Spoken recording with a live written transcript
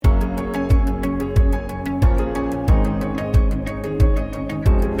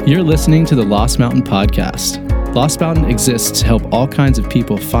You're listening to the Lost Mountain Podcast. Lost Mountain exists to help all kinds of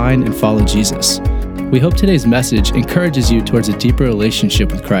people find and follow Jesus. We hope today's message encourages you towards a deeper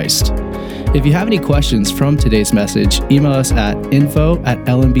relationship with Christ. If you have any questions from today's message, email us at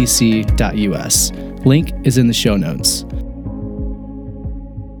info@lmbc.us. Link is in the show notes.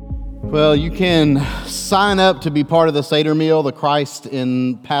 Well, you can sign up to be part of the Seder meal, the Christ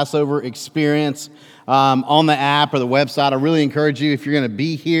in Passover experience, on the app or the website. I really encourage you, if you're going to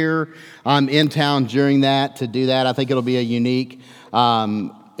be here in town during that, to do that. I think it'll be a unique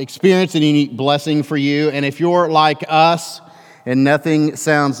experience and unique blessing for you. And if you're like us, and nothing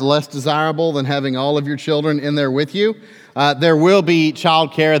sounds less desirable than having all of your children in there with you, there will be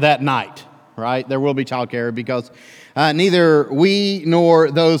childcare that night, right? There will be childcare because neither we nor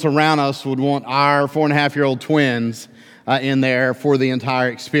those around us would want our 4.5-year-old twins in there for the entire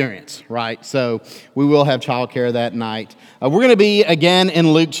experience, right? So we will have childcare that night. We're going to be again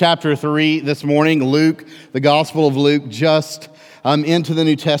in Luke chapter 3 this morning. Luke, the Gospel of Luke, just into the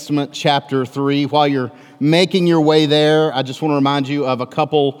New Testament, chapter 3. While you're making your way there, I just want to remind you of a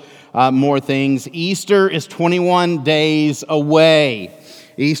couple more things. Easter is 21 days away.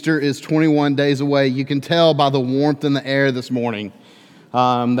 Easter is 21 days away. You can tell by the warmth in the air this morning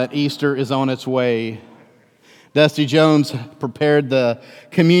that Easter is on its way. Dusty Jones prepared the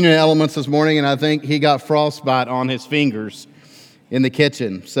communion elements this morning, and I think he got frostbite on his fingers in the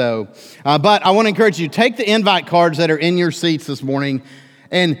kitchen. So, but I want to encourage you, take the invite cards that are in your seats this morning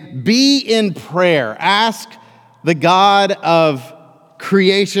and be in prayer. Ask the God of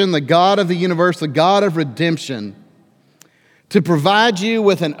creation, the God of the universe, the God of redemption, to provide you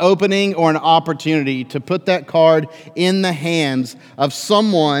with an opening or an opportunity to put that card in the hands of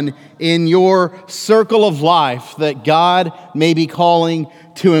someone in your circle of life that God may be calling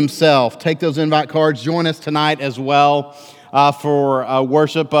to himself. Take those invite cards. Join us tonight as well for a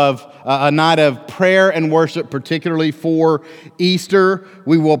worship of a night of prayer and worship, particularly for Easter.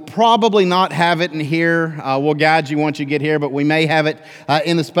 We will probably not have it in here. We'll guide you once you get here, but we may have it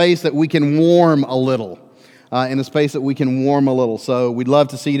in a space that we can warm a little. So we'd love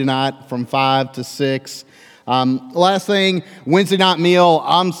to see you tonight from 5 to 6. Last thing, Wednesday night meal.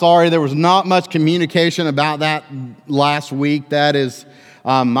 I'm sorry, there was not much communication about that last week. That is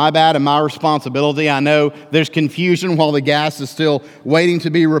my bad and my responsibility. I know there's confusion while the gas is still waiting to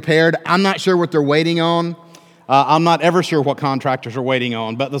be repaired. I'm not sure what they're waiting on. I'm not ever sure what contractors are waiting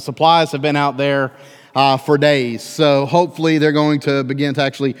on, but the supplies have been out there for days. So hopefully they're going to begin to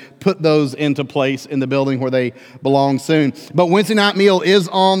actually put those into place in the building where they belong soon. But Wednesday night meal is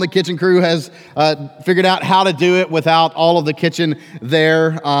on. The kitchen crew has figured out how to do it without all of the kitchen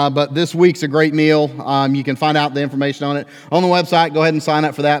there. But this week's a great meal. You can find out the information on it on the website. Go ahead and sign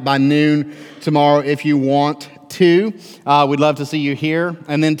up for that by noon tomorrow if you want to. We'd love to see you here.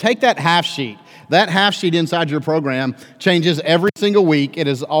 And then take that half sheet. That half sheet inside your program changes every single week. It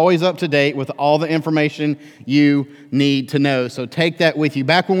is always up to date with all the information you need to know. So take that with you.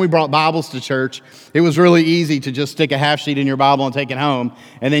 Back when we brought Bibles to church, it was really easy to just stick a half sheet in your Bible and take it home,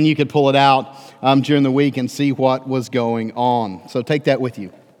 and then you could pull it out during the week and see what was going on. So take that with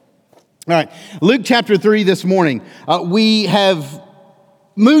you. All right, Luke chapter 3 this morning. We have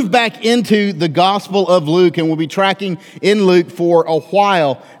moved back into the Gospel of Luke, and we'll be tracking in Luke for a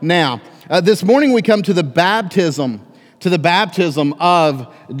while now. This morning we come to the baptism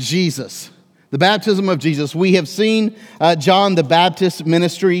of Jesus. The baptism of Jesus. We have seen John the Baptist's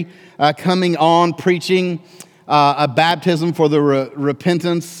ministry coming on, preaching a baptism for the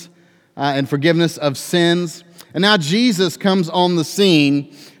repentance and forgiveness of sins. And now Jesus comes on the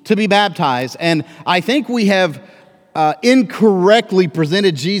scene to be baptized. And I think we have incorrectly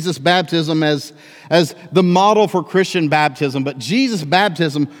presented Jesus' baptism as the model for Christian baptism. But Jesus'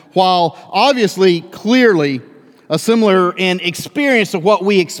 baptism, while obviously clearly a similar in experience to what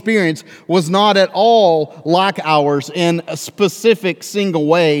we experience, was not at all like ours in a specific single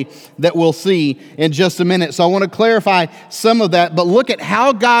way that we'll see in just a minute. So I want to clarify some of that, but look at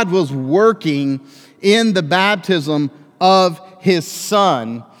how God was working in the baptism of his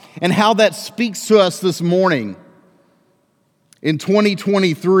Son and how that speaks to us this morning in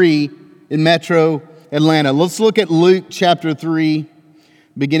 2023 in Metro Atlanta. Let's look at Luke chapter 3,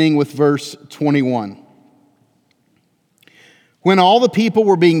 beginning with verse 21. When all the people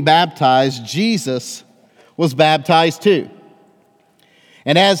were being baptized, Jesus was baptized too.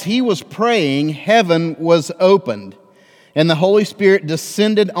 And as he was praying, heaven was opened, and the Holy Spirit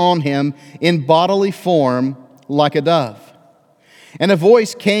descended on him in bodily form like a dove. And a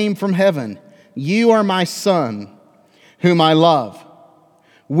voice came from heaven, "You are my Son, whom I love.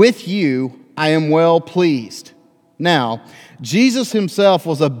 With you I am well pleased." Now, Jesus himself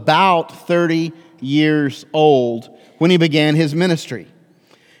was about 30 years old when he began his ministry.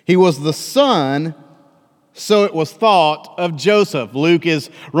 He was the son, so it was thought, of Joseph. Luke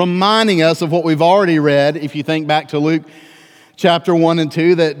is reminding us of what we've already read, if you think back to Luke chapter 1 and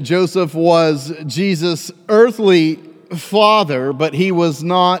 2, that Joseph was Jesus' earthly father, but he was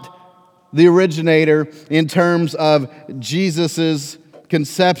not the originator in terms of Jesus'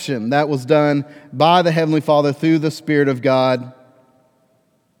 conception. That was done by the Heavenly Father through the Spirit of God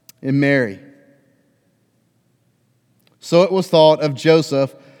in Mary. So it was thought of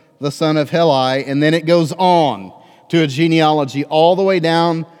Joseph, the son of Heli, and then it goes on to a genealogy all the way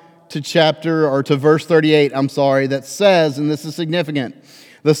down to verse 38, that says, and this is significant,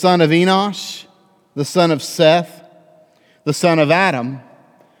 the son of Enosh, the son of Seth, the son of Adam,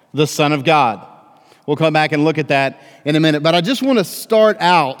 the son of God. We'll come back and look at that in a minute. But I just want to start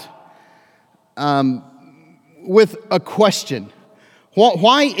out with a question.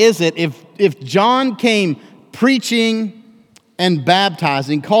 Why is it if John came preaching and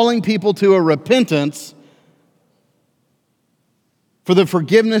baptizing, calling people to a repentance for the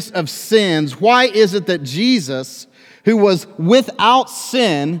forgiveness of sins, why is it that Jesus, who was without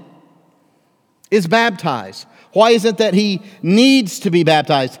sin, is baptized? Why is it that he needs to be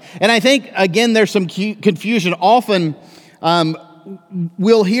baptized? And I think, again, there's some confusion. Often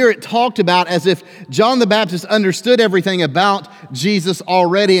we'll hear it talked about as if John the Baptist understood everything about Jesus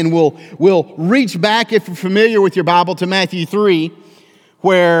already, and we'll reach back, if you're familiar with your Bible, to Matthew 3,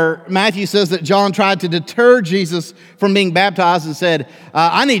 where Matthew says that John tried to deter Jesus from being baptized and said,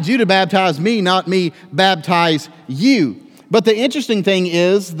 I need you to baptize me, not me baptize you. But the interesting thing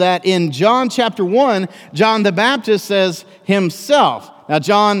is that in John chapter 1, John the Baptist says himself. Now,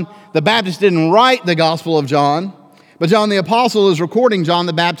 John the Baptist didn't write the Gospel of John, but John the Apostle is recording John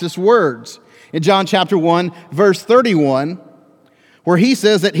the Baptist's words in John chapter 1, verse 31, where he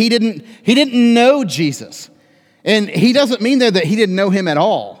says that he didn't know Jesus. And he doesn't mean there that he didn't know him at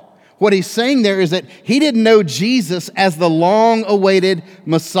all. What he's saying there is that he didn't know Jesus as the long-awaited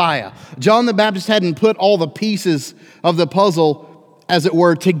Messiah. John the Baptist hadn't put all the pieces of the puzzle, as it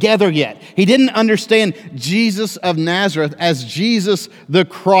were, together yet. He didn't understand Jesus of Nazareth as Jesus the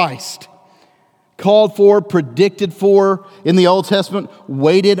Christ, called for, predicted for in the Old Testament,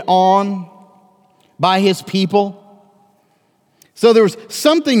 waited on by his people. So there was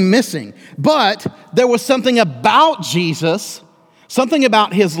something missing, but there was something about Jesus, something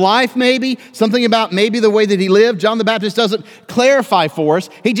about his life maybe, something about maybe the way that he lived. John the Baptist doesn't clarify for us.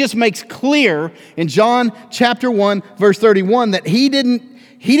 He just makes clear in John chapter 1, verse 31, that he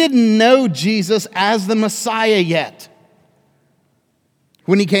didn't know Jesus as the Messiah yet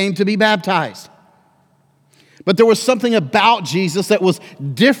when he came to be baptized. But there was something about Jesus that was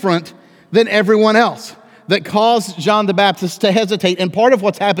different than everyone else that caused John the Baptist to hesitate. And part of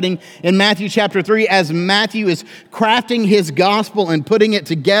what's happening in Matthew chapter 3, as Matthew is crafting his gospel and putting it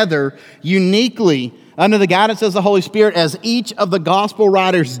together uniquely under the guidance of the Holy Spirit, as each of the gospel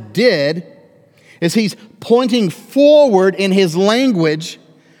writers did, is he's pointing forward in his language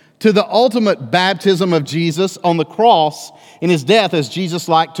to the ultimate baptism of Jesus on the cross in his death, as Jesus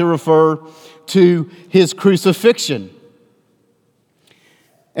liked to refer to his crucifixion.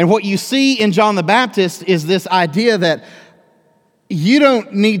 And what you see in John the Baptist is this idea that you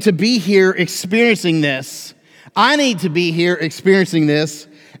don't need to be here experiencing this. I need to be here experiencing this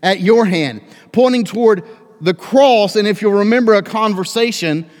at your hand, pointing toward the cross. And if you'll remember a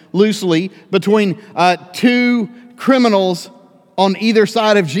conversation loosely between two criminals on either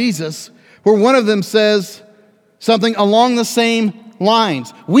side of Jesus, where one of them says something along the same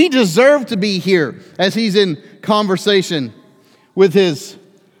lines. We deserve to be here, as he's in conversation with his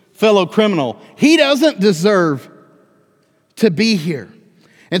fellow criminal. He doesn't deserve to be here.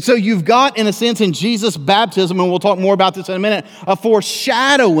 And so you've got, in a sense, in Jesus' baptism, and we'll talk more about this in a minute, a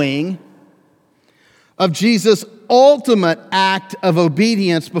foreshadowing of Jesus' ultimate act of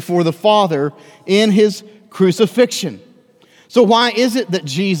obedience before the Father in his crucifixion. So why is it that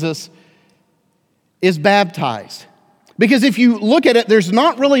Jesus is baptized? Because if you look at it, there's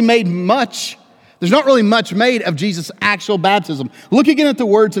not really much made of Jesus' actual baptism. Look again at the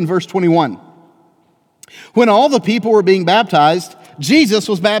words in verse 21. When all the people were being baptized, Jesus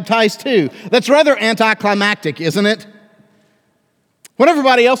was baptized too. That's rather anticlimactic, isn't it? When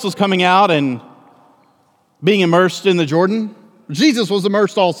everybody else was coming out and being immersed in the Jordan, Jesus was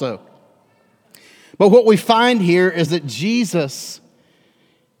immersed also. But what we find here is that Jesus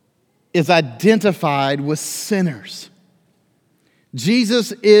is identified with sinners.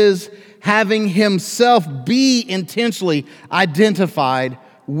 Jesus is having himself be intentionally identified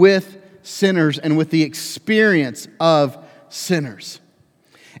with sinners and with the experience of sinners.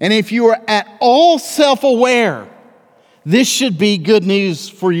 And if you are at all self-aware, this should be good news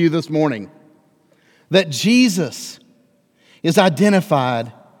for you this morning. That Jesus is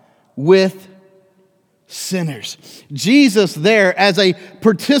identified with sinners. Jesus there as a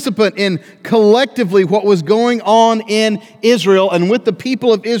participant in collectively what was going on in Israel and with the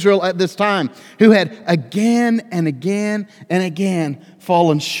people of Israel at this time, who had again and again and again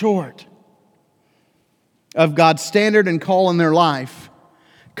fallen short of God's standard and call in their life,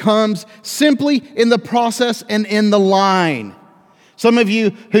 comes simply in the process and in the line. Some of you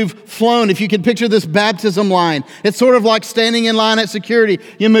who've flown, if you could picture this baptism line, it's sort of like standing in line at security.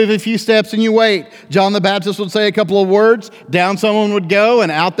 You move a few steps and you wait. John the Baptist would say a couple of words, down someone would go,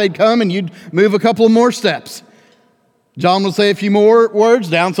 and out they'd come, and you'd move a couple of more steps. John would say a few more words,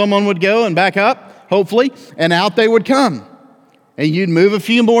 down someone would go, and back up, hopefully, and out they would come. And you'd move a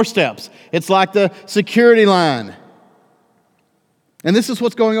few more steps. It's like the security line. And this is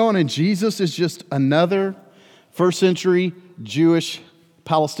what's going on, and Jesus is just another first century Jewish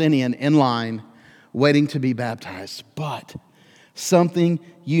Palestinian in line waiting to be baptized. But something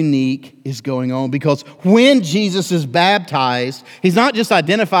unique is going on, because when Jesus is baptized, he's not just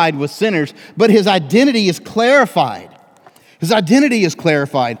identified with sinners, but his identity is clarified. His identity is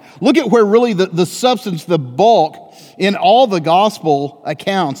clarified. Look at where really the substance, the bulk in all the gospel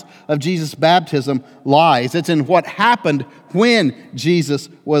accounts of Jesus' baptism lies. It's in what happened when Jesus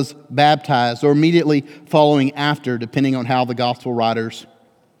was baptized, or immediately following after, depending on how the gospel writers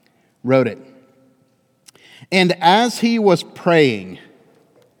wrote it. And as he was praying,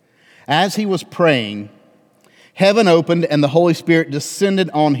 heaven opened and the Holy Spirit descended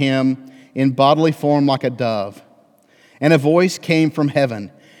on him in bodily form like a dove. And a voice came from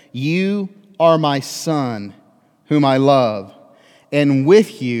heaven, "You are my Son, whom I love, and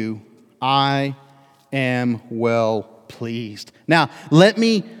with you I am well pleased." Now, let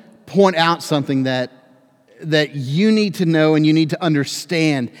me point out something that you need to know and you need to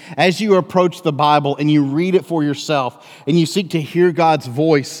understand as you approach the Bible and you read it for yourself and you seek to hear God's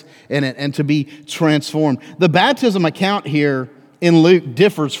voice in it and to be transformed. The baptism account here in Luke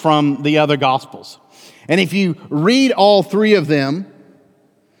differs from the other Gospels. And if you read all three of them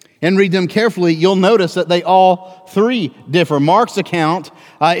and read them carefully, you'll notice that they all three differ. Mark's account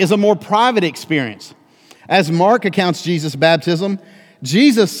is a more private experience. As Mark accounts Jesus' baptism,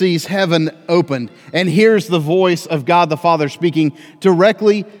 Jesus sees heaven opened and hears the voice of God the Father speaking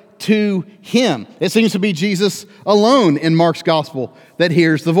directly to him. It seems to be Jesus alone in Mark's gospel that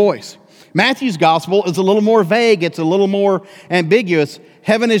hears the voice. Matthew's gospel is a little more vague. It's a little more ambiguous.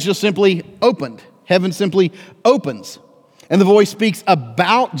 Heaven is just simply opened. Heaven simply opens. And the voice speaks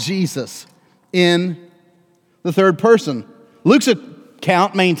about Jesus in the third person. Luke's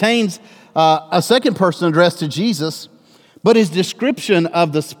account maintains a second person addressed to Jesus, but his description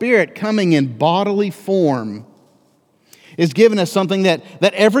of the Spirit coming in bodily form is given as something that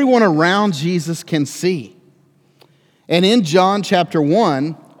everyone around Jesus can see. And in John chapter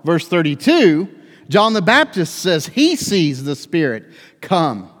 1, verse 32, John the Baptist says he sees the Spirit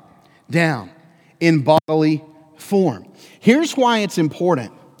come down in bodily form. Here's why it's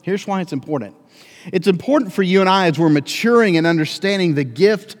important. It's important for you and I as we're maturing and understanding the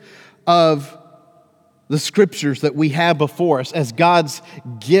gift of the Scriptures that we have before us as God's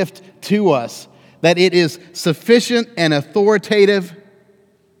gift to us, that it is sufficient and authoritative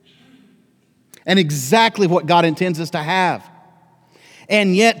and exactly what God intends us to have.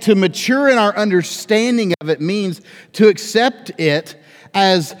 And yet to mature in our understanding of it means to accept it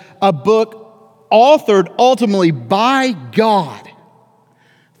as a book authored ultimately by God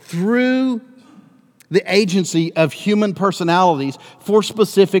through the agency of human personalities for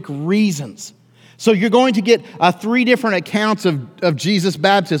specific reasons. So you're going to get three different accounts of Jesus'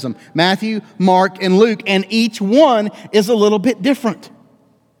 baptism: Matthew, Mark, and Luke, and each one is a little bit different.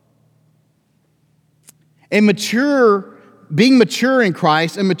 Being mature in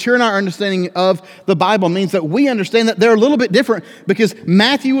Christ and mature in our understanding of the Bible means that we understand that they're a little bit different, because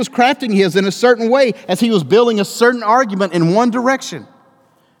Matthew was crafting his in a certain way as he was building a certain argument in one direction.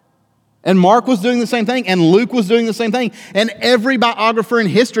 And Mark was doing the same thing, and Luke was doing the same thing. And every biographer in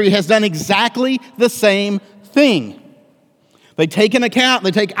history has done exactly the same thing. They take an account,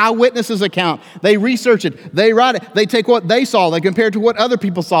 they take eyewitnesses' account, they research it, they write it, they take what they saw, they compare it to what other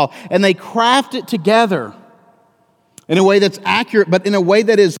people saw, and they craft it together in a way that's accurate, but in a way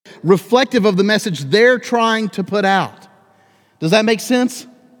that is reflective of the message they're trying to put out. Does that make sense?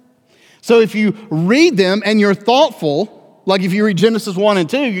 So if you read them and you're thoughtful, like if you read Genesis 1 and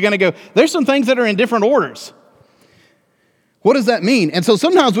 2, you're going to go, there's some things that are in different orders. What does that mean? And so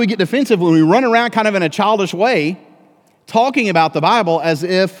sometimes we get defensive when we run around kind of in a childish way, talking about the Bible as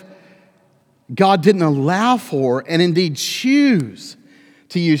if God didn't allow for and indeed choose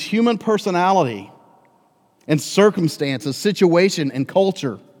to use human personality and circumstances, situation, and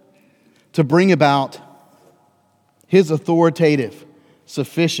culture to bring about His authoritative,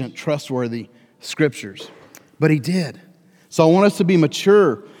 sufficient, trustworthy Scriptures. But He did. So I want us to be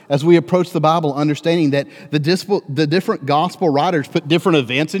mature as we approach the Bible, understanding that the different gospel writers put different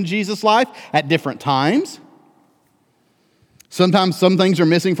events in Jesus' life at different times. Sometimes some things are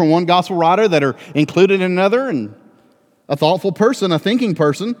missing from one gospel writer that are included in another, and a thoughtful person, a thinking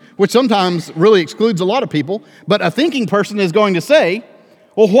person, which sometimes really excludes a lot of people, but a thinking person is going to say,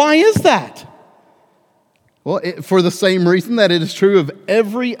 well, why is that? Well, for the same reason that it is true of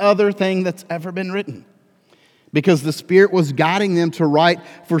every other thing that's ever been written. Because the Spirit was guiding them to write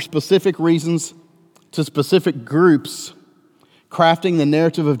for specific reasons to specific groups, crafting the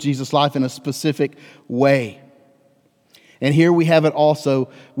narrative of Jesus' life in a specific way. And here we have it also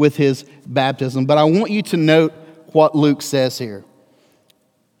with His baptism. But I want you to note what Luke says here.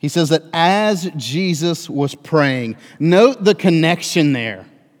 He says that as Jesus was praying, note the connection there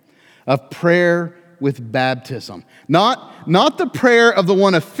of prayer with baptism. Not the prayer of the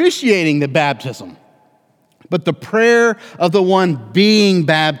one officiating the baptism, but the prayer of the one being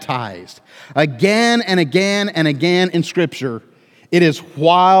baptized. Again and again and again in Scripture, it is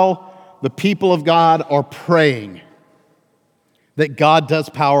while the people of God are praying that God does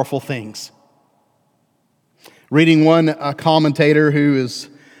powerful things. Reading one commentator who is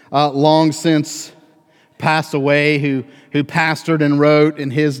long since passed away, who pastored and wrote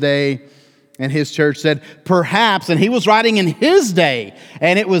in his day, and his church said, perhaps, and he was writing in his day,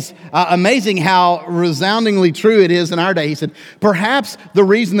 and it was amazing how resoundingly true it is in our day. He said, perhaps the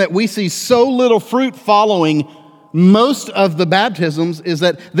reason that we see so little fruit following most of the baptisms is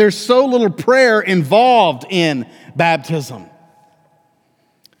that there's so little prayer involved in baptism.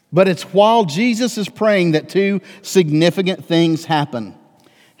 But it's while Jesus is praying that two significant things happen.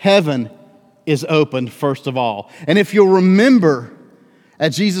 Heaven is opened, first of all. And if you'll remember, at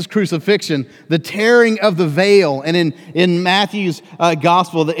Jesus' crucifixion, the tearing of the veil, and in Matthew's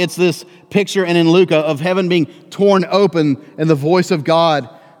gospel, it's this picture, and in Luke, of heaven being torn open and the voice of God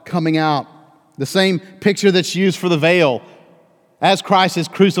coming out. The same picture that's used for the veil. As Christ is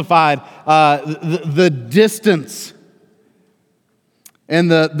crucified, the distance and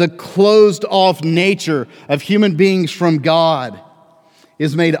the closed-off nature of human beings from God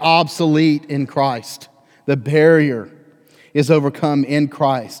is made obsolete in Christ. The barrier is overcome in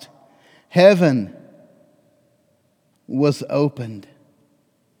Christ. Heaven was opened.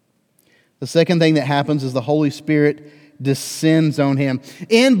 The second thing that happens is the Holy Spirit descends on him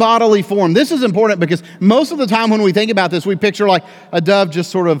in bodily form. This is important because most of the time when we think about this, we picture like a dove just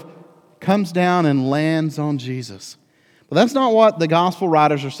sort of comes down and lands on Jesus. But that's not what the gospel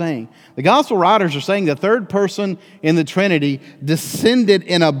writers are saying. The gospel writers are saying the third person in the Trinity descended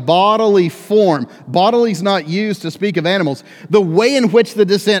in a bodily form. Bodily is not used to speak of animals. The way in which the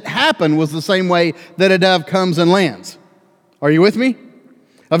descent happened was the same way that a dove comes and lands. Are you with me?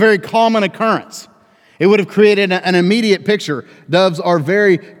 A very common occurrence. It would have created an immediate picture. Doves are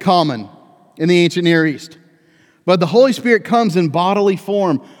very common in the ancient Near East. But the Holy Spirit comes in bodily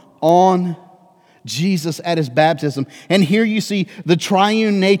form on Jesus at his baptism. And here you see the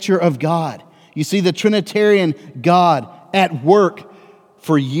triune nature of God. You see the Trinitarian God at work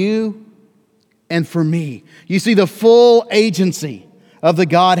for you and for me. You see the full agency of the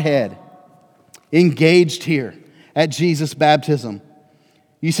Godhead engaged here at Jesus' baptism.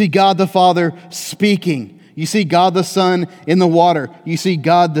 You see God the Father speaking. You see God the Son in the water. You see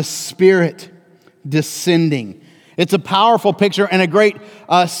God the Spirit descending. It's a powerful picture and a great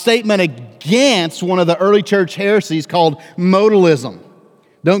statement against one of the early church heresies called modalism.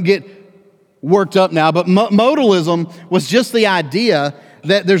 Don't get worked up now, but modalism was just the idea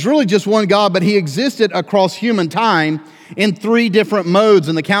that there's really just one God, but he existed across human time in three different modes.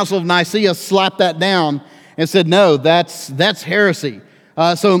 And the Council of Nicaea slapped that down and said, no, that's heresy.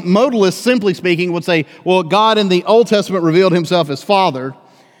 So modalists, simply speaking, would say, well, God in the Old Testament revealed himself as Father.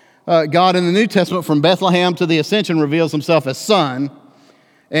 God in the New Testament, from Bethlehem to the Ascension, reveals himself as Son.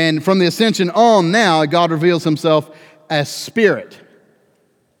 And from the Ascension on now, God reveals himself as Spirit.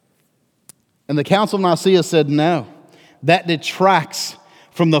 And the Council of Nicaea said, no, that detracts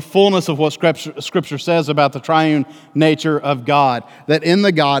from the fullness of what Scripture says about the triune nature of God. That in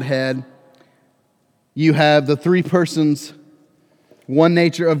the Godhead, you have the three persons, one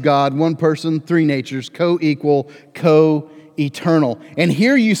nature of God, one person, three natures, co-equal, co-eternal. eternal. And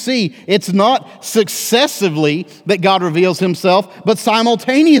here you see, it's not successively that God reveals himself, but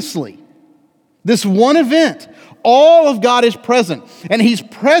simultaneously. This one event, all of God is present. And he's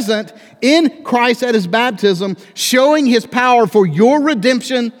present in Christ at his baptism, showing his power for your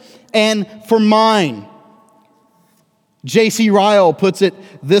redemption and for mine. J.C. Ryle puts it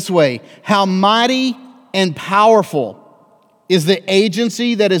this way: how mighty and powerful is the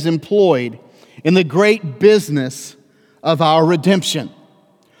agency that is employed in the great business of our redemption.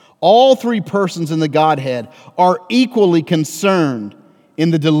 All three persons in the Godhead are equally concerned in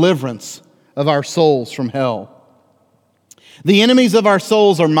the deliverance of our souls from hell. The enemies of our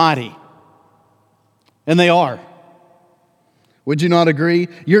souls are mighty, and they are. Would you not agree?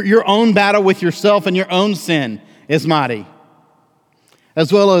 Your own battle with yourself and your own sin is mighty,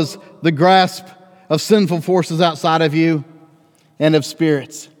 as well as the grasp of sinful forces outside of you and of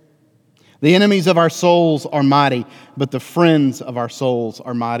spirits. The enemies of our souls are mighty, but the friends of our souls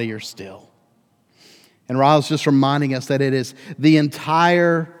are mightier still. And Ryle's just reminding us that it is the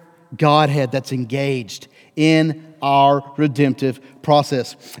entire Godhead that's engaged in our redemptive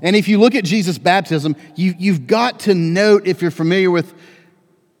process. And if you look at Jesus' baptism, you've got to note, if you're familiar with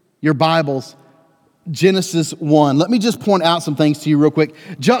your Bibles, Genesis 1. Let me just point out some things to you real quick.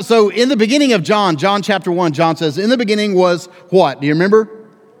 So in the beginning of John chapter 1, John says, in the beginning was what? Do you remember?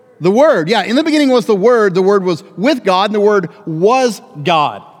 The Word. Yeah, in the beginning was the Word. The Word was with God, and the Word was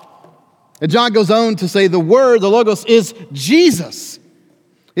God. And John goes on to say the Word, the Logos, is Jesus.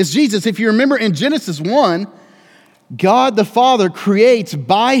 It's Jesus. If you remember in Genesis 1, God the Father creates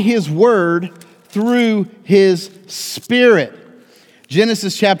by his Word through his Spirit.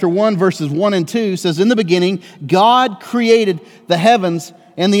 Genesis chapter 1, verses 1 and 2 says, in the beginning, God created the heavens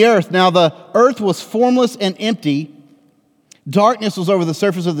and the earth. Now the earth was formless and empty. Darkness was over the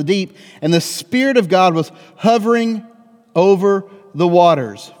surface of the deep, and the Spirit of God was hovering over the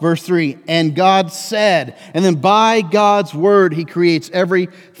waters. Verse 3, and God said, and then by God's word, he creates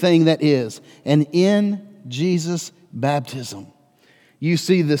everything that is. And in Jesus' baptism, you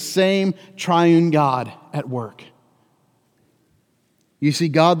see the same triune God at work. You see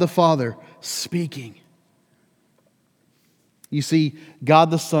God the Father speaking. You see God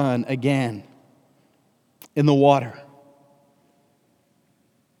the Son again in the water.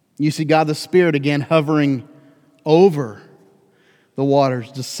 You see God the Spirit again hovering over the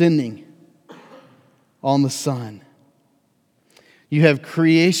waters, descending on the Son. You have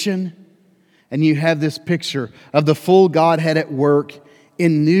creation, and you have this picture of the full Godhead at work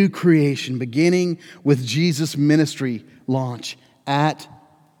in new creation, beginning with Jesus' ministry launch at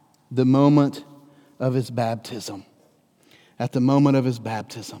the moment of his baptism. At the moment of his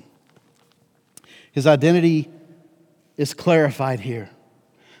baptism. His identity is clarified here.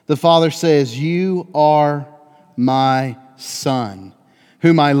 The Father says, you are my Son,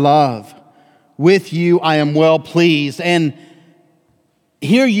 whom I love. With you I am well pleased. And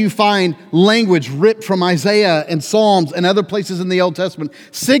here you find language ripped from Isaiah and Psalms and other places in the Old Testament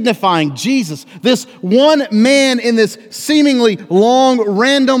signifying Jesus, this one man in this seemingly long,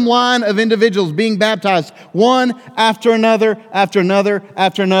 random line of individuals being baptized, one after another, after another,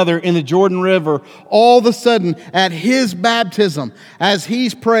 after another in the Jordan River. All of a sudden, at his baptism, as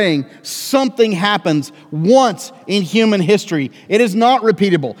he's praying, something happens once in human history. It is not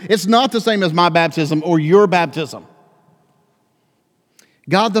repeatable. It's not the same as my baptism or your baptism.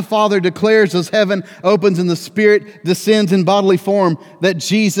 God the Father declares as heaven opens and the Spirit descends in bodily form that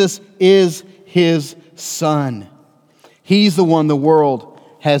Jesus is his Son. He's the one the world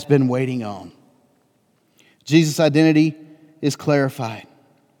has been waiting on. Jesus' identity is clarified.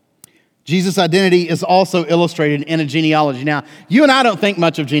 Jesus' identity is also illustrated in a genealogy. Now, you and I don't think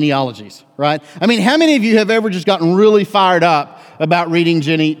much of genealogies, right? I mean, how many of you have ever just gotten really fired up about reading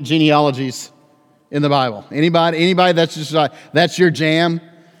genealogies in the Bible? Anybody that's just like, that's your jam?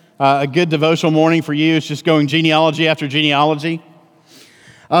 A good devotional morning for you is just going genealogy after genealogy?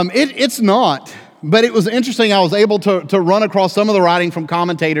 It's not, but it was interesting. I was able to run across some of the writing from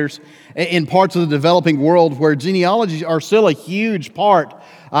commentators in parts of the developing world where genealogies are still a huge part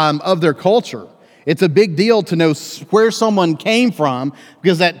of their culture. It's a big deal to know where someone came from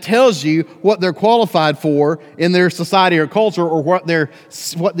because that tells you what they're qualified for in their society or culture or what their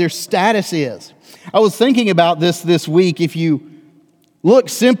status is. I was thinking about this week. If you look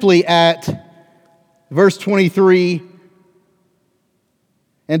simply at verse 23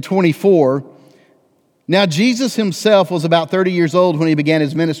 and 24, now Jesus himself was about 30 years old when he began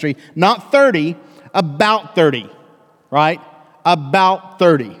his ministry. Not 30, about 30, right? About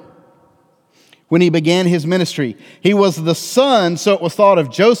 30. When he began his ministry. He was the son, so it was thought, of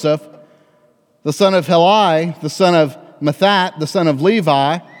Joseph, the son of Heli, the son of Mathat, the son of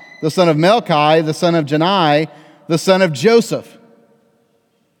Levi, the son of Melchi, the son of Janai, the son of Joseph.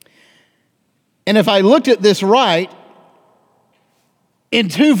 And if I looked at this right, in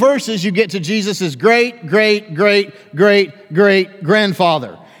 2 verses you get to Jesus'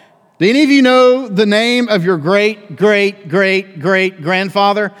 great-great-great-great-great-grandfather. Do any of you know the name of your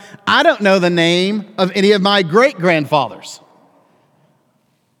great-great-great-great-grandfather? I don't know the name of any of my great-grandfathers.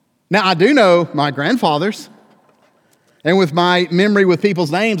 Now, I do know my grandfathers. And with my memory with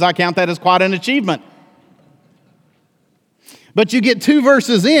people's names, I count that as quite an achievement. But you get 2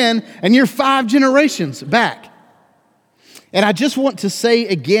 verses in, and you're 5 generations back. And I just want to say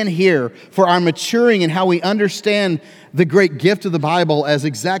again here, for our maturing and how we understand the great gift of the Bible as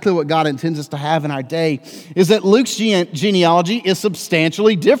exactly what God intends us to have in our day, is that Luke's genealogy is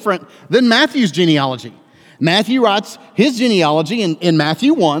substantially different than Matthew's genealogy. Matthew writes his genealogy in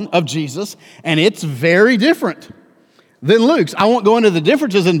Matthew 1 of Jesus, and it's very different than Luke's. I won't go into the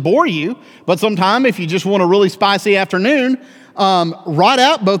differences and bore you, but sometime if you just want a really spicy afternoon, write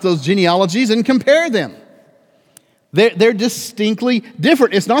out both those genealogies and compare them. They're distinctly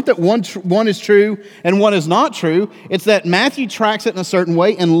different. It's not that one is true and one is not true. It's that Matthew tracks it in a certain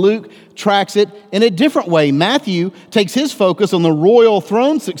way and Luke tracks it in a different way. Matthew takes his focus on the royal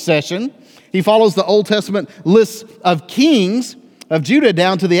throne succession. He follows the Old Testament list of kings of Judah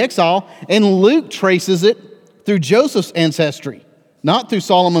down to the exile, and Luke traces it through Joseph's ancestry, not through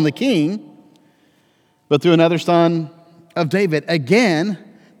Solomon the king, but through another son of David. Again,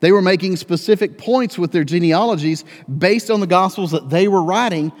 they were making specific points with their genealogies based on the Gospels that they were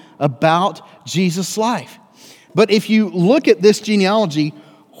writing about Jesus' life. But if you look at this genealogy,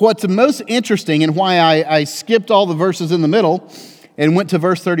 what's most interesting and why I skipped all the verses in the middle and went to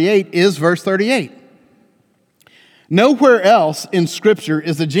verse 38 is verse 38. Nowhere else in Scripture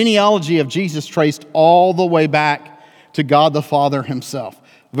is the genealogy of Jesus traced all the way back to God the Father himself.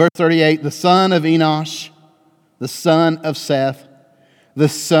 Verse 38, the son of Enosh, the son of Seth, the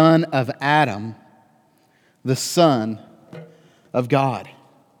son of Adam, the son of God.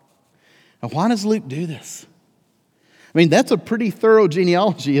 Now, why does Luke do this? I mean, that's a pretty thorough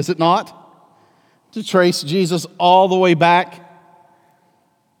genealogy, is it not? To trace Jesus all the way back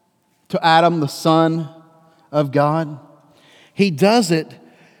to Adam, the son of God. He does it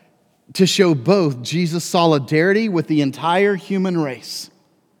to show both Jesus' solidarity with the entire human race,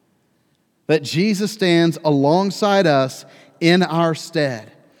 that Jesus stands alongside us in our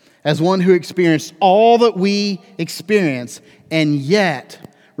stead as one who experienced all that we experience and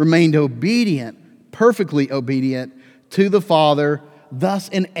yet remained obedient, perfectly obedient to the Father, thus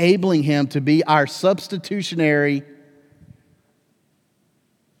enabling him to be our substitutionary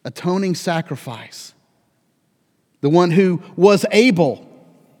atoning sacrifice. The one who was able,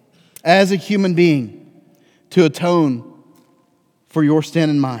 as a human being, to atone for your sin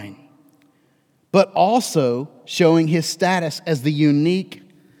and mine, but also showing his status as the unique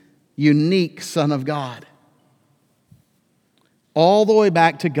Son of God. All the way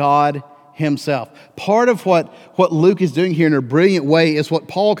back to God himself. Part of what Luke is doing here in a brilliant way is what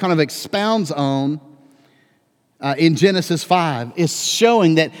Paul kind of expounds on in Genesis 5, is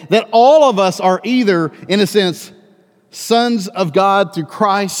showing that all of us are either, in a sense, sons of God through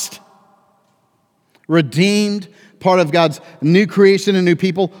Christ, redeemed, part of God's new creation and new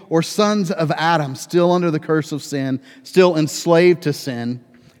people, or sons of Adam, still under the curse of sin, still enslaved to sin,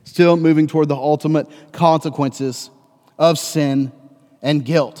 still moving toward the ultimate consequences of sin and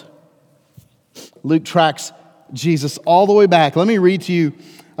guilt. Luke tracks Jesus all the way back. Let me read to you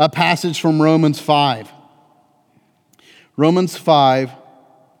a passage from Romans 5. Romans 5,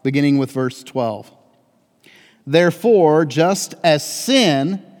 beginning with verse 12. Therefore, just as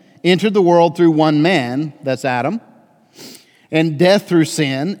sin entered the world through one man, that's Adam, and death through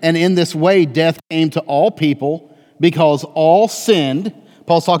sin, and in this way death came to all people because all sinned.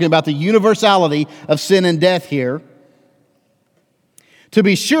 Paul's talking about the universality of sin and death here. To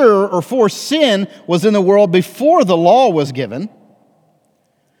be sure, or for sin was in the world before the law was given,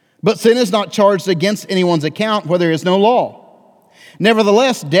 but sin is not charged against anyone's account where there is no law.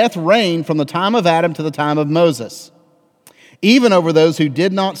 Nevertheless, death reigned from the time of Adam to the time of Moses, even over those who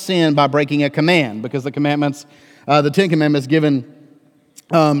did not sin by breaking a command, because the commandments, the 10 Commandments given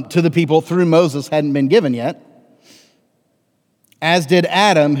to the people through Moses hadn't been given yet, as did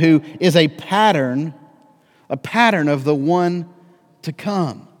Adam, who is a pattern of the one to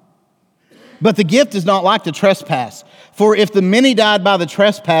come. But the gift is not like the trespass. For if the many died by the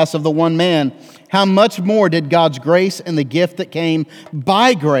trespass of the one man, how much more did God's grace and the gift that came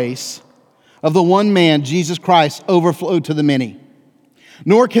by grace of the one man, Jesus Christ, overflow to the many?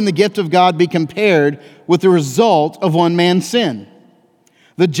 Nor can the gift of God be compared with the result of one man's sin.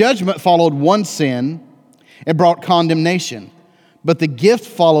 The judgment followed one sin and brought condemnation, but the gift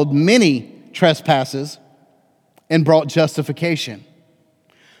followed many trespasses and brought justification.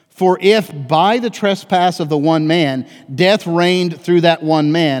 For if by the trespass of the one man death reigned through that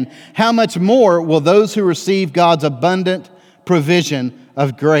one man, how much more will those who receive God's abundant provision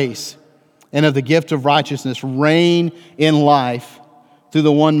of grace and of the gift of righteousness reign in life through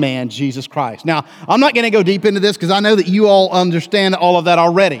the one man, Jesus Christ? Now, I'm not going to go deep into this because I know that you all understand all of that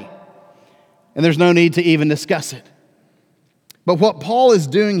already, and there's no need to even discuss it. But what Paul is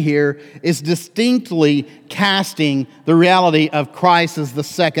doing here is distinctly casting the reality of Christ as the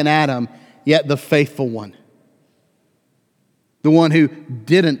second Adam, yet the faithful one. The one who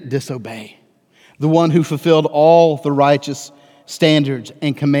didn't disobey. The one who fulfilled all the righteous standards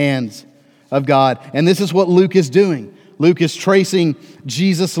and commands of God. And this is what Luke is doing. Luke is tracing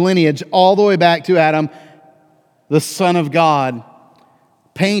Jesus' lineage all the way back to Adam, the Son of God,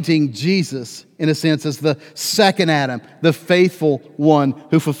 painting Jesus, in a sense, as the second Adam, the faithful one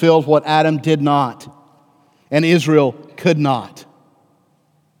who fulfilled what Adam did not and Israel could not.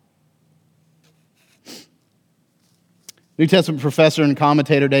 New Testament professor and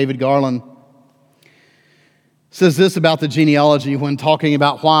commentator David Garland says this about the genealogy when talking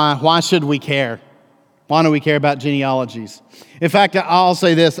about why should we care? Why do we care about genealogies? In fact, I'll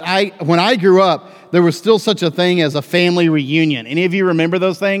say this. When I grew up, there was still such a thing as a family reunion. Any of you remember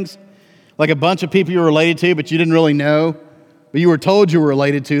those things? Like a bunch of people you were related to, but you didn't really know, but you were told you were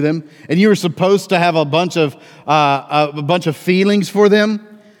related to them, and you were supposed to have a bunch of feelings for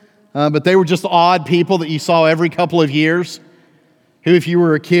them, but they were just odd people that you saw every couple of years, who, if you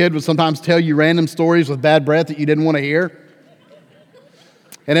were a kid, would sometimes tell you random stories with bad breath that you didn't want to hear.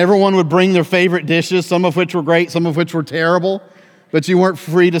 And everyone would bring their favorite dishes, some of which were great, some of which were terrible. But you weren't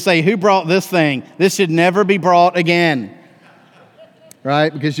free to say, who brought this thing? This should never be brought again.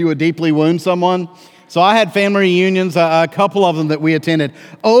 Right? Because you would deeply wound someone. So I had family reunions, a couple of them that we attended.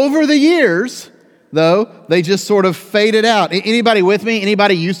 Over the years, though, they just sort of faded out. Anybody with me?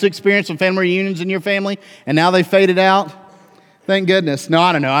 Anybody used to experience some family reunions in your family, and now they faded out? Thank goodness. No,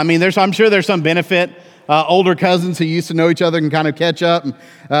 I don't know. I mean, I'm sure there's some benefit. Older cousins who used to know each other can kind of catch up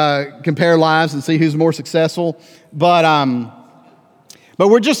and compare lives and see who's more successful. But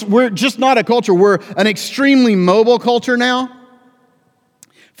we're just not a culture. We're an extremely mobile culture now.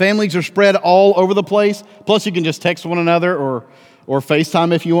 Families are spread all over the place. Plus, you can just text one another or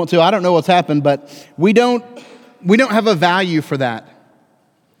FaceTime if you want to. I don't know what's happened, but we don't have a value for that,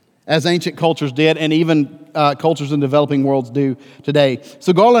 as ancient cultures did, and even cultures in developing worlds do today.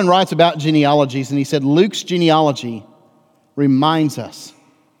 So Garland writes about genealogies, and he said, Luke's genealogy reminds us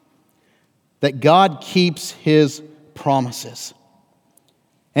that God keeps his promises.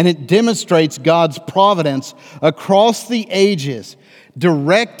 And it demonstrates God's providence across the ages,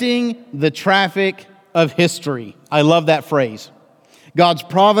 directing the traffic of history. I love that phrase. God's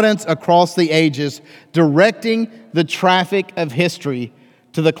providence across the ages, directing the traffic of history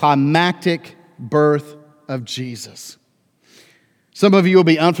to the climactic birth of Jesus. Some of you will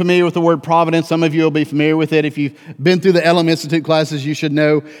be unfamiliar with the word providence. Some of you will be familiar with it. If you've been through the Elam Institute classes, you should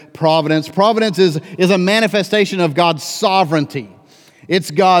know providence. Providence is a manifestation of God's sovereignty.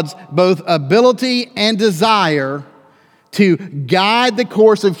 It's God's both ability and desire to guide the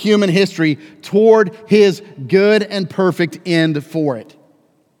course of human history toward his good and perfect end for it.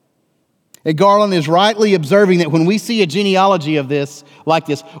 And Garland is rightly observing that when we see a genealogy of this, like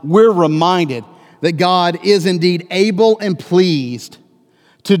this, we're reminded that God is indeed able and pleased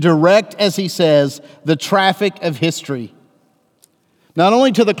to direct, as he says, the traffic of history, not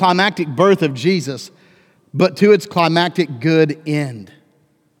only to the climactic birth of Jesus, but to its climactic good end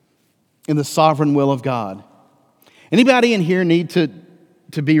in the sovereign will of God. Anybody in here need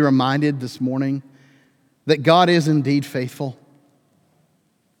to be reminded this morning that God is indeed faithful?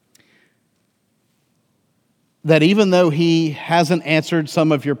 That even though he hasn't answered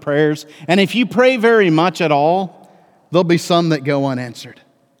some of your prayers, and if you pray very much at all, there'll be some that go unanswered.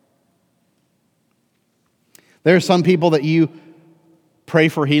 There are some people that you pray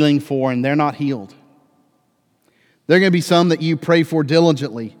for healing for and they're not healed. There are going to be some that you pray for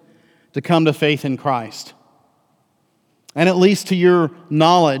diligently to come to faith in Christ. And at least to your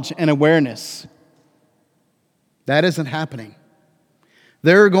knowledge and awareness, that isn't happening.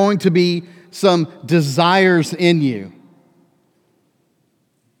 There are going to be some desires in you,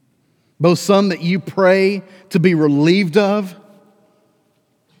 both some that you pray to be relieved of,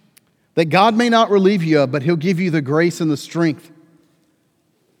 that God may not relieve you of, but he'll give you the grace and the strength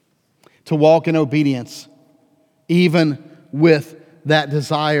to walk in obedience, even with that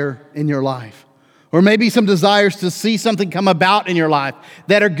desire in your life. Or maybe some desires to see something come about in your life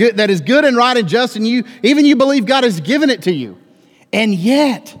that is good and right and just, and you believe God has given it to you. And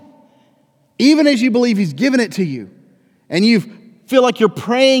yet, even as you believe He's given it to you, and you feel like you're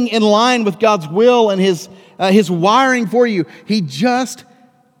praying in line with God's will and His wiring for you, He just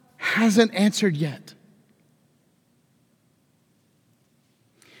hasn't answered yet.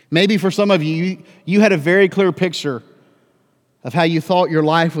 Maybe for some of you, you had a very clear picture of how you thought your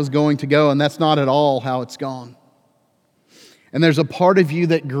life was going to go, and that's not at all how it's gone. And there's a part of you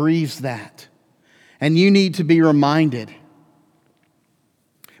that grieves that. And you need to be reminded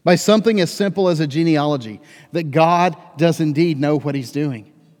by something as simple as a genealogy that God does indeed know what He's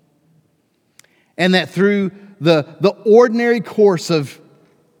doing. And that through the ordinary course of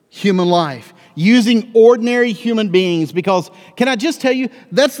human life, using ordinary human beings, because can I just tell you,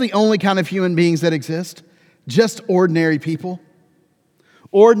 that's the only kind of human beings that exist. Just ordinary people.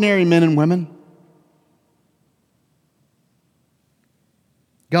 Ordinary men and women.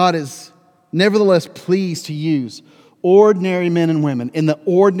 God is nevertheless pleased to use ordinary men and women in the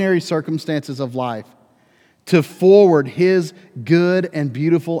ordinary circumstances of life to forward His good and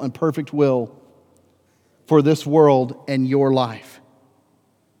beautiful and perfect will for this world and your life.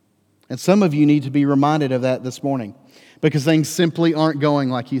 And some of you need to be reminded of that this morning because things simply aren't going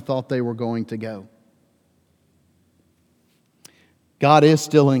like you thought they were going to go. God is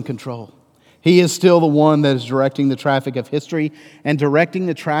still in control. He is still the one that is directing the traffic of history and directing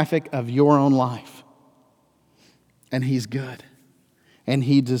the traffic of your own life. And He's good. And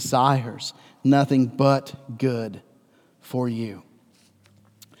He desires nothing but good for you.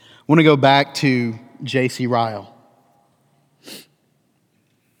 I want to go back to J.C. Ryle.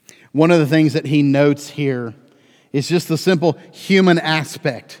 One of the things that he notes here is just the simple human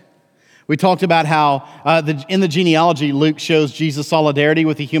aspect. We talked about how in the genealogy, Luke shows Jesus' solidarity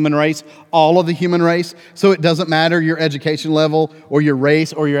with the human race, all of the human race. So it doesn't matter your education level or your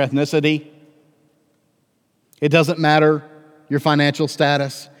race or your ethnicity. It doesn't matter your financial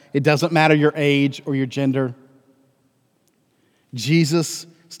status. It doesn't matter your age or your gender. Jesus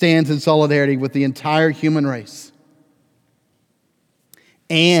stands in solidarity with the entire human race.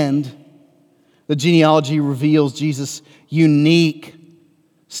 And the genealogy reveals Jesus' unique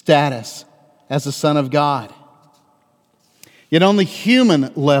status as the Son of God. Yet on the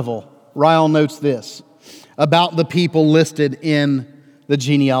human level, Ryle notes this about the people listed in the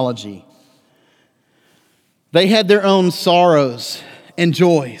genealogy. They had their own sorrows and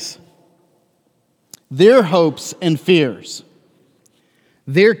joys, their hopes and fears,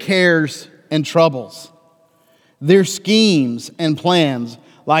 their cares and troubles, their schemes and plans,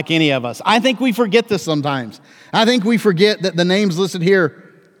 like any of us. I think we forget this sometimes. I think we forget that the names listed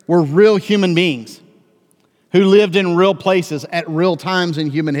here were real human beings who lived in real places at real times in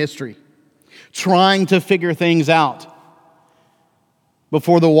human history, trying to figure things out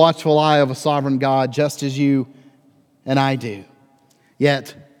before the watchful eye of a sovereign God, just as you and I do.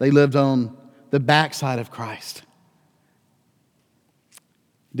 Yet they lived on the backside of Christ.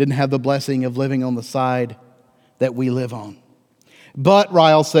 Didn't have the blessing of living on the side that we live on. But,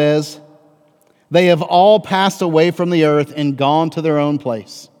 Ryle says, they have all passed away from the earth and gone to their own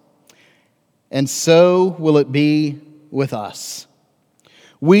place. And so will it be with us.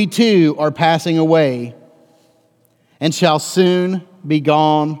 We too are passing away and shall soon be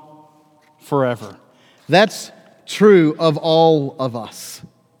gone forever. That's true of all of us.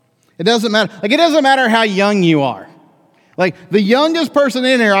 It doesn't matter. It doesn't matter how young you are. The youngest person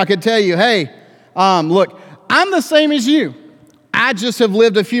in here, I could tell you, hey, look, I'm the same as you. I just have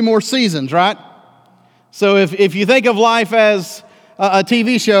lived a few more seasons, right? So if you think of life as a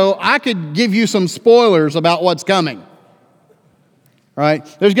TV show, I could give you some spoilers about what's coming. Right?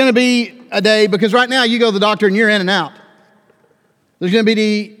 There's going to be a day, because right now you go to the doctor and you're in and out. There's going to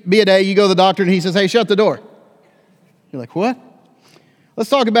be a day you go to the doctor and he says, hey, shut the door. You're like, what? Let's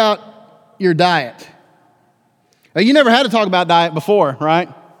talk about your diet. You never had to talk about diet before, right?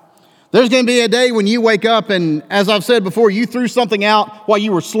 There's going to be a day when you wake up and, as I've said before, you threw something out while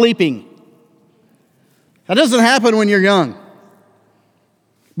you were sleeping. That doesn't happen when you're young.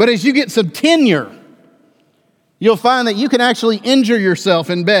 But as you get some tenure, you'll find that you can actually injure yourself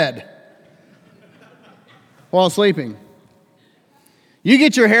in bed while sleeping. You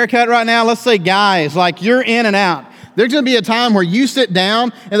get your hair cut right now, let's say guys, you're in and out. There's going to be a time where you sit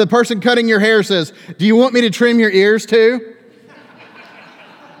down and the person cutting your hair says, do you want me to trim your ears too?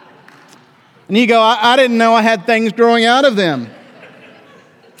 And you go, I didn't know I had things growing out of them.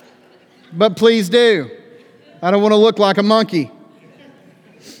 But please do. I don't want to look like a monkey.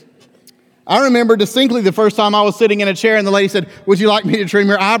 I remember distinctly the first time I was sitting in a chair and the lady said, "Would you like me to trim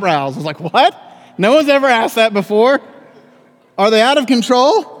your eyebrows?" I was like, "What? No one's ever asked that before. Are they out of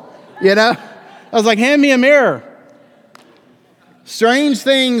control?" I was like, "Hand me a mirror." Strange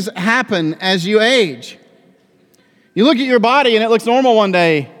things happen as you age. You look at your body and it looks normal one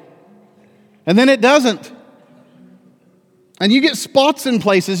day, and then it doesn't. And you get spots in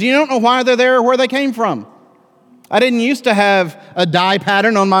places. You don't know why they're there or where they came from. I didn't used to have a dye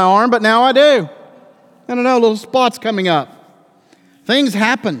pattern on my arm, but now I do. I don't know, little spots coming up. Things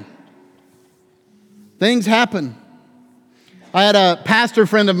happen. Things happen. I had a pastor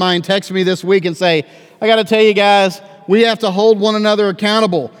friend of mine text me this week and say, "I got to tell you guys, we have to hold one another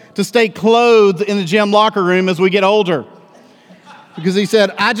accountable to stay clothed in the gym locker room as we get older." Because he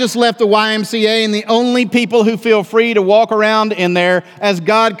said, "I just left the YMCA and the only people who feel free to walk around in there as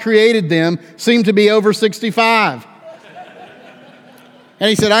God created them seem to be over 65. And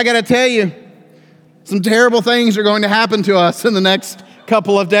he said, "I got to tell you, some terrible things are going to happen to us in the next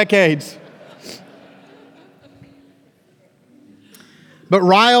couple of decades." But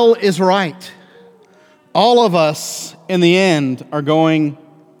Ryle is right. All of us, in the end, are going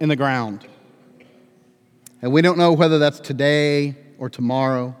in the ground. And we don't know whether that's today or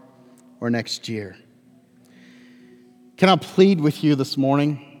tomorrow or next year. Can I plead with you this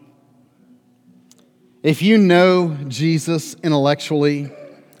morning? If you know Jesus intellectually,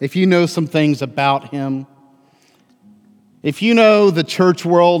 if you know some things about him, if you know the church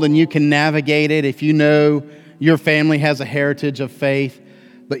world and you can navigate it, if you know your family has a heritage of faith,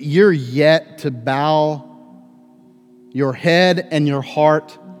 but you're yet to bow your head and your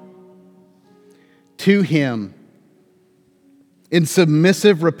heart to him in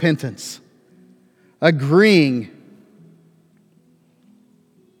submissive repentance, agreeing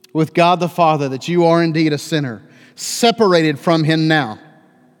with God the Father that you are indeed a sinner, separated from him now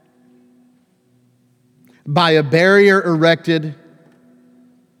by a barrier erected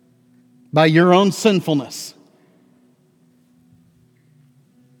by your own sinfulness,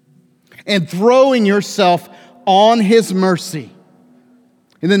 and throwing yourself on his mercy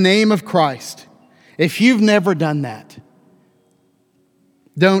in the name of Christ. If you've never done that,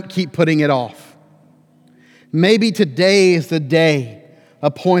 don't keep putting it off. Maybe today is the day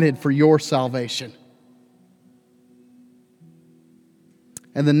appointed for your salvation.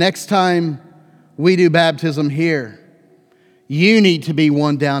 And the next time we do baptism here, you need to be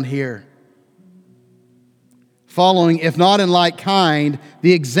one down here, following, if not in like kind,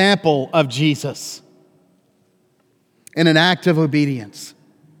 the example of Jesus in an act of obedience.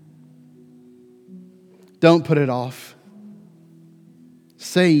 Don't put it off.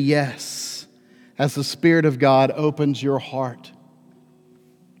 Say yes as the Spirit of God opens your heart.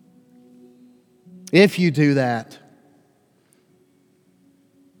 If you do that,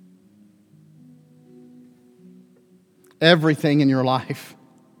 everything in your life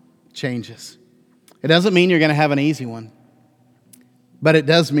changes. It doesn't mean you're going to have an easy one, but it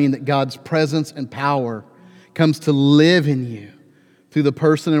does mean that God's presence and power comes to live in you through the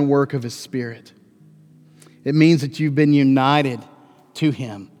person and work of his Spirit. It means that you've been united to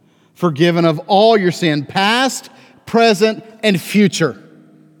him, forgiven of all your sin, past, present, and future.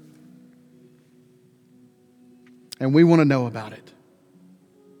 And we want to know about it.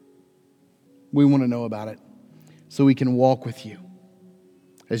 We want to know about it so we can walk with you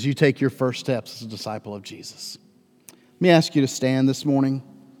as you take your first steps as a disciple of Jesus. Let me ask you to stand this morning.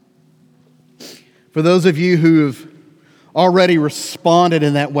 For those of you who have already responded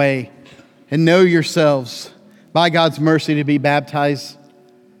in that way and know yourselves by God's mercy to be baptized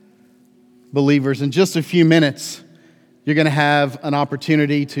believers, in just a few minutes, you're going to have an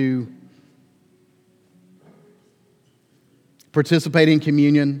opportunity to participate in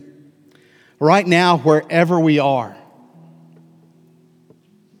communion. Right now, wherever we are,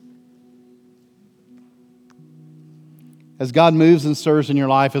 as God moves and stirs in your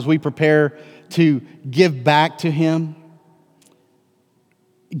life, as we prepare to give back to him,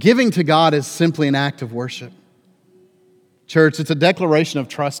 giving to God is simply an act of worship. Church, it's a declaration of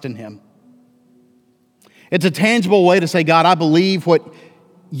trust in him. It's a tangible way to say, God, I believe what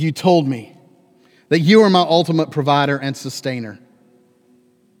you told me, that you are my ultimate provider and sustainer.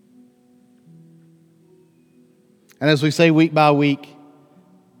 And as we say week by week,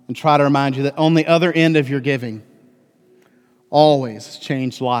 and try to remind you that on the other end of your giving, always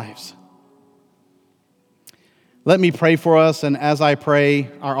changed lives. Let me pray for us, and as I pray,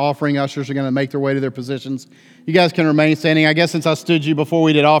 our offering ushers are going to make their way to their positions. You guys can remain standing. I guess since I stood you before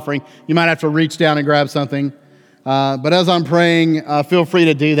we did offering, you might have to reach down and grab something. But as I'm praying, feel free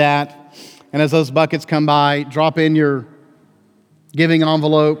to do that. And as those buckets come by, drop in your giving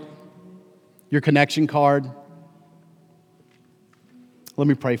envelope. your connection card. Let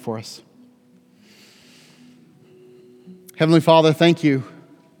me pray for us. Heavenly Father, thank you.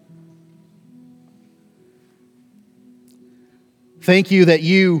 Thank you that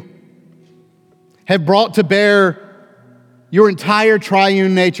you have brought to bear your entire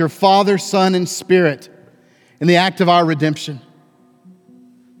triune nature, Father, Son, and Spirit, in the act of our redemption.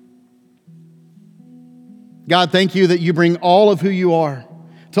 God, thank you that you bring all of who you are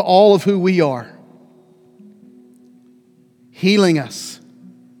to all of who we are, healing us.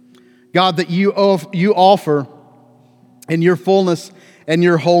 God, that you offer in your fullness and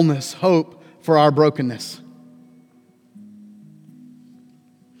your wholeness hope for our brokenness.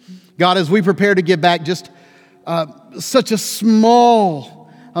 God, as we prepare to give back just such a small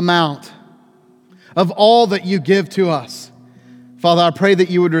amount of all that you give to us, Father, I pray that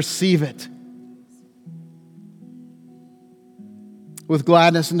you would receive it with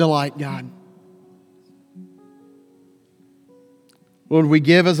gladness and delight, God. Lord, we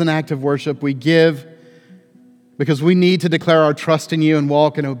give as an act of worship. We give because we need to declare our trust in you and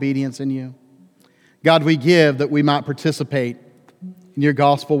walk in obedience in you. God, we give that we might participate in your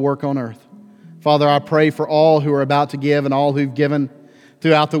gospel work on earth. Father, I pray for all who are about to give and all who've given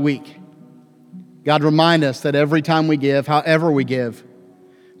throughout the week. God, remind us that every time we give, however we give,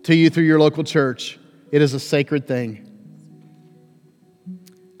 to you through your local church, it is a sacred thing.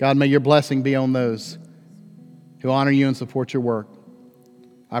 God, may your blessing be on those who honor you and support your work.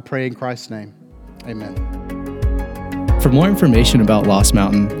 I pray in Christ's name. Amen. For more information about Lost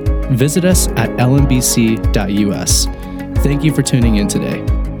Mountain, visit us at lmbc.us. Thank you for tuning in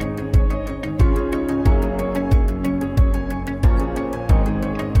today.